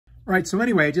All right, so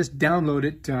anyway, I just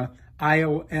downloaded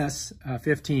iOS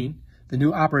 15, the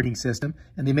new operating system,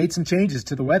 and they made some changes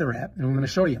to the weather app, and I'm going to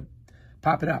show you.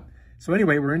 Pop it up. So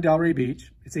anyway, we're in Delray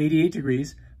Beach. It's 88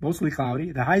 degrees, mostly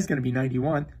cloudy. The high is going to be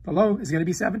 91. The low is going to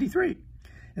be 73.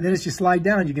 And then as you slide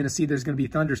down, you're going to see there's going to be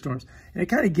thunderstorms. And it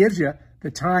kind of gives you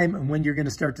the time and when you're going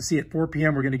to start to see it. 4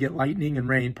 p.m., we're going to get lightning and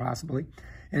rain possibly.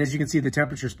 And as you can see, the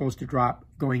temperature is supposed to drop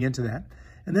going into that.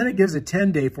 And then it gives a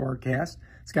 10-day forecast.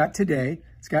 It's got today.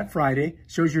 It's got Friday.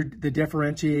 Shows you the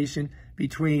differentiation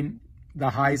between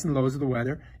the highs and lows of the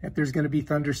weather. If there's going to be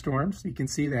thunderstorms, you can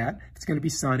see that. If it's going to be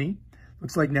sunny.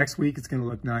 Looks like next week it's going to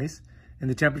look nice. And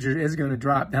the temperature is going to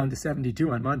drop down to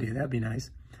 72 on Monday. That'd be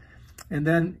nice. And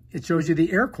then it shows you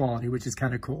the air quality, which is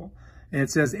kind of cool. And it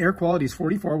says air quality is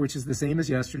 44, which is the same as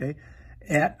yesterday,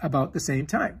 at about the same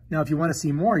time. Now, if you want to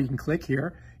see more, you can click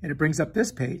here, and it brings up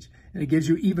this page. And it gives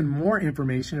you even more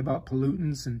information about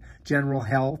pollutants and general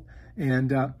health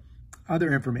and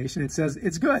other information. It says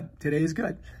it's good. Today is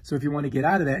good. So if you want to get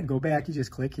out of that and go back, you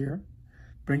just click here.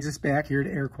 Brings us back here to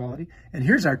air quality. And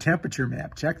here's our temperature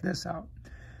map. Check this out.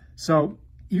 So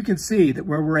you can see that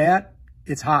where we're at,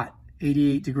 it's hot.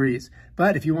 88 degrees.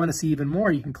 But if you want to see even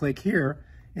more, you can click here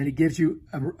and it gives you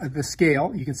the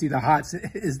scale. You can see the hot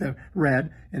is the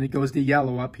red and it goes to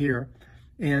yellow up here.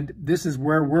 And this is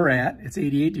where we're at. It's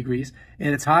 88 degrees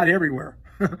and it's hot everywhere.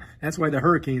 That's why the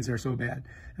hurricanes are so bad.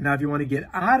 And now if you want to get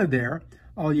out of there,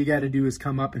 all you got to do is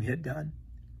come up and hit done.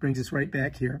 Brings us right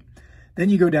back here. Then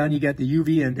you go down, you got the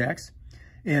UV index.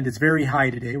 And it's very high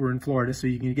today. We're in Florida, so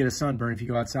you can get a sunburn if you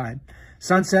go outside.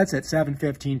 Sun sets at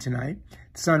 7:15 tonight.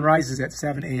 The sun rises at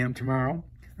 7 a.m. tomorrow,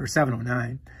 or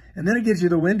 7:09. And then it gives you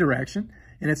the wind direction,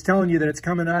 and it's telling you that it's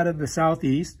coming out of the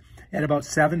southeast at about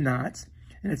 7 knots.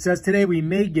 And it says today we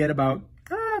may get about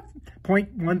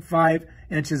 0.15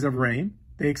 inches of rain.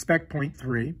 They expect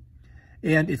 0.3.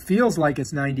 And it feels like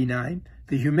it's 99.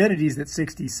 The humidity is at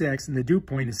 66, and the dew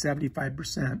point is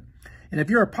 75%. And if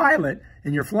you're a pilot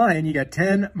and you're flying, you got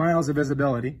 10 miles of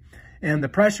visibility, and the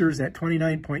pressure is at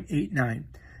 29.89.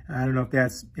 I don't know if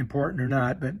that's important or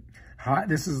not, but high,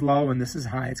 this is low and this is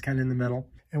high. It's kind of in the middle.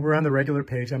 And we're on the regular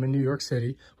page. I'm in New York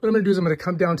City. What I'm going to do is I'm going to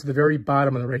come down to the very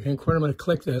bottom of the right-hand corner. I'm going to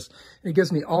click this, and it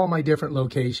gives me all my different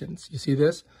locations. You see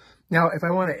this? Now, if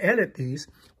I want to edit these,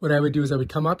 what I would do is I would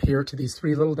come up here to these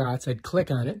 3 little dots. I'd click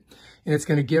on it, and it's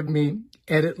going to give me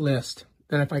edit list.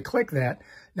 Then if I click that,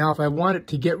 now if I wanted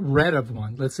to get rid of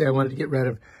one, let's say I wanted to get rid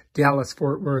of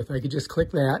Dallas-Fort Worth, I could just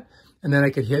click that, and then I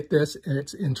could hit this, and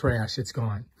it's in trash. It's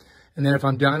gone. And then if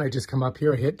I'm done, I just come up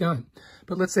here, hit done.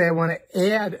 But let's say I want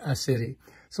to add a city.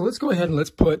 So let's go ahead and let's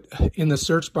put in the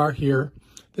search bar here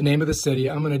the name of the city.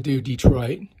 I'm going to do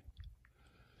Detroit.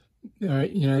 All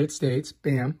right, United States.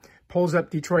 Bam. Pulls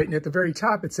up Detroit, and at the very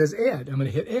top it says add. I'm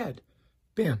going to hit add.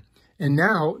 Bam. And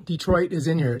now Detroit is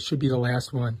in here. It should be the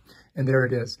last one. And there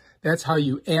it is. That's how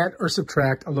you add or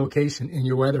subtract a location in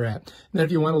your weather app. And then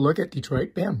if you want to look at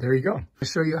Detroit, bam, there you go. I'll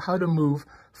show you how to move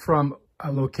from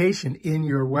a location in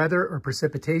your weather or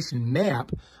precipitation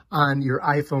map on your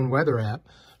iPhone weather app.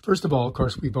 First of all, of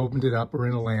course, we've opened it up. We're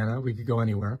in Atlanta. We could go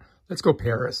anywhere. Let's go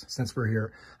Paris since we're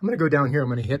here. I'm going to go down here. I'm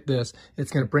going to hit this.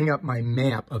 It's going to bring up my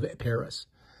map of Paris.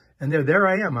 And there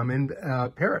I am. I'm in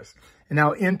Paris. And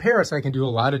now in Paris, I can do a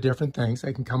lot of different things.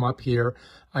 I can come up here.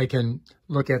 I can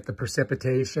look at the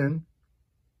precipitation,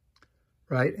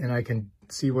 right? And I can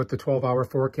see what the 12-hour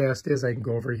forecast is. I can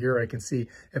go over here. I can see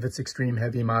if it's extreme,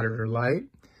 heavy, moderate, or light,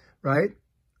 right?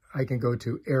 I can go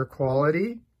to air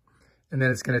quality. And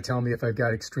then it's going to tell me if I've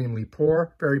got extremely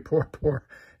poor, very poor, poor,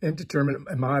 and determine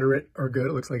moderate or good.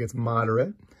 It looks like it's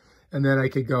moderate. And then I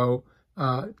could go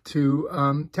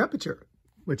to temperature,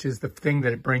 which is the thing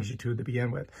that it brings you to begin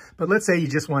with. But let's say you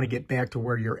just want to get back to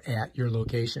where you're at, your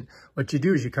location. What you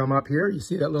do is you come up here, you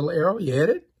see that little arrow, you hit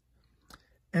it,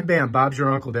 and bam, Bob's your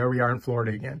uncle. There we are in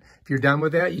Florida again. If you're done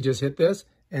with that, you just hit this,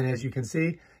 and as you can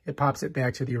see, it pops it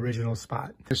back to the original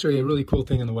spot. I'll show you a really cool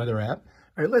thing in the weather app.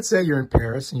 All right, let's say you're in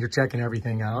Paris and you're checking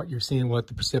everything out. You're seeing what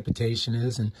the precipitation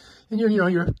is, and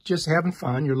you're just having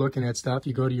fun. You're looking at stuff.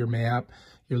 You go to your map.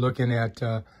 You're looking at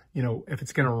if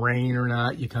it's going to rain or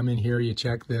not. You come in here, you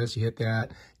check this, you hit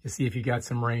that. You see if you got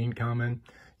some rain coming.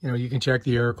 You can check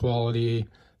the air quality,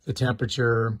 the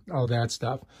temperature, all that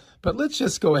stuff. But let's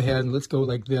just go ahead and let's go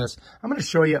like this. I'm going to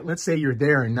show you. Let's say you're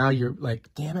there and now you're like,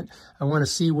 damn it, I want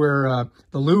to see where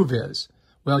the Louvre is.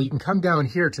 Well, you can come down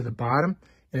here to the bottom.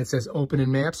 And it says open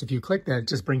in maps. If you click that, it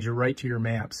just brings you right to your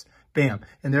maps. Bam.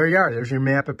 And there you are. There's your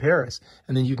map of Paris.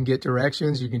 And then you can get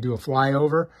directions. You can do a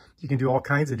flyover. You can do all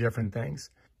kinds of different things.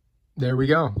 There we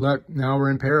go. Look, now we're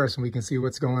in Paris and we can see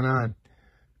what's going on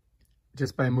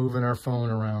just by moving our phone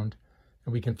around.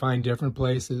 And we can find different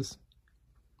places.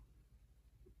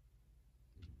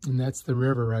 And that's the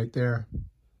river right there.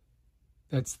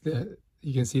 That's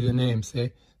you can see the name,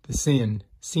 say, the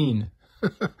scene.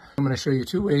 I'm going to show you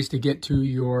 2 ways to get to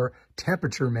your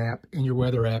temperature map in your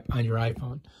weather app on your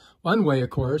iPhone. One way, of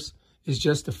course, is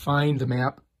just to find the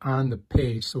map on the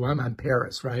page. So I'm on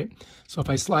Paris, right? So if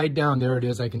I slide down, there it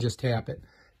is, I can just tap it.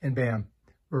 And bam,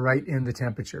 we're right in the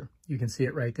temperature. You can see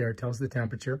it right there. It tells the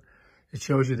temperature. It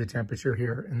shows you the temperature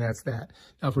here, and that's that.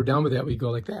 Now, if we're done with that, we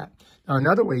go like that. Now,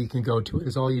 another way you can go to it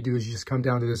is all you do is you just come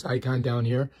down to this icon down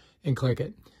here and click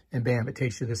it. And bam, it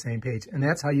takes you to the same page. And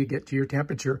that's how you get to your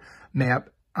temperature map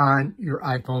on your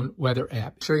iPhone weather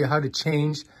app. I'll show you how to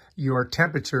change your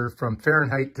temperature from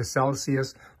Fahrenheit to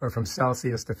Celsius or from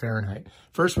Celsius to Fahrenheit.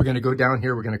 First, we're going to go down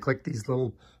here. We're going to click these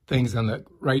little things on the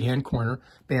right-hand corner.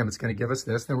 Bam, it's going to give us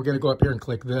this. Then we're going to go up here and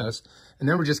click this. And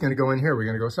then we're just going to go in here. We're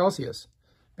going to go Celsius.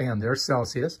 Bam, there's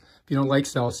Celsius. If you don't like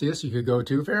Celsius, you could go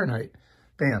to Fahrenheit.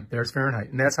 Bam, there's Fahrenheit.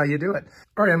 And that's how you do it.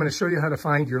 All right, I'm going to show you how to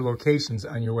find your locations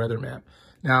on your weather map.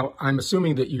 Now, I'm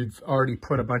assuming that you've already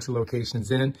put a bunch of locations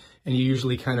in, and you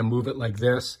usually kind of move it like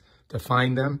this to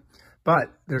find them.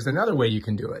 But there's another way you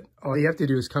can do it. All you have to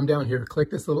do is come down here,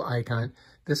 click this little icon.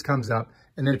 This comes up.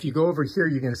 And then if you go over here,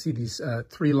 you're going to see these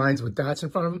 3 lines with dots in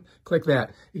front of them. Click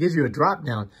that. It gives you a drop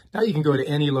down. Now you can go to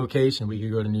any location. We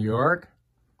could go to New York,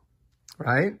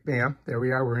 right? Bam, there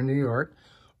we are. We're in New York.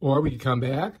 Or we could come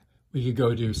back. We could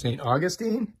go to St.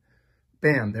 Augustine.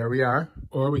 Bam, there we are.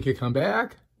 Or we could come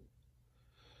back.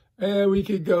 And we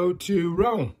could go to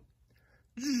Rome,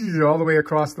 all the way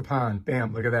across the pond.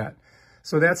 Bam, look at that.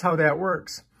 So that's how that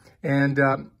works. And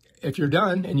if you're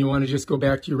done and you want to just go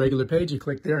back to your regular page, you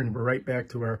click there and we're right back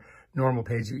to our normal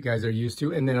page that you guys are used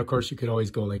to. And then, of course, you could always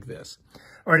go like this.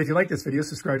 All right, if you like this video,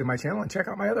 subscribe to my channel and check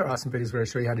out my other awesome videos where I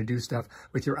show you how to do stuff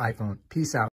with your iPhone. Peace out.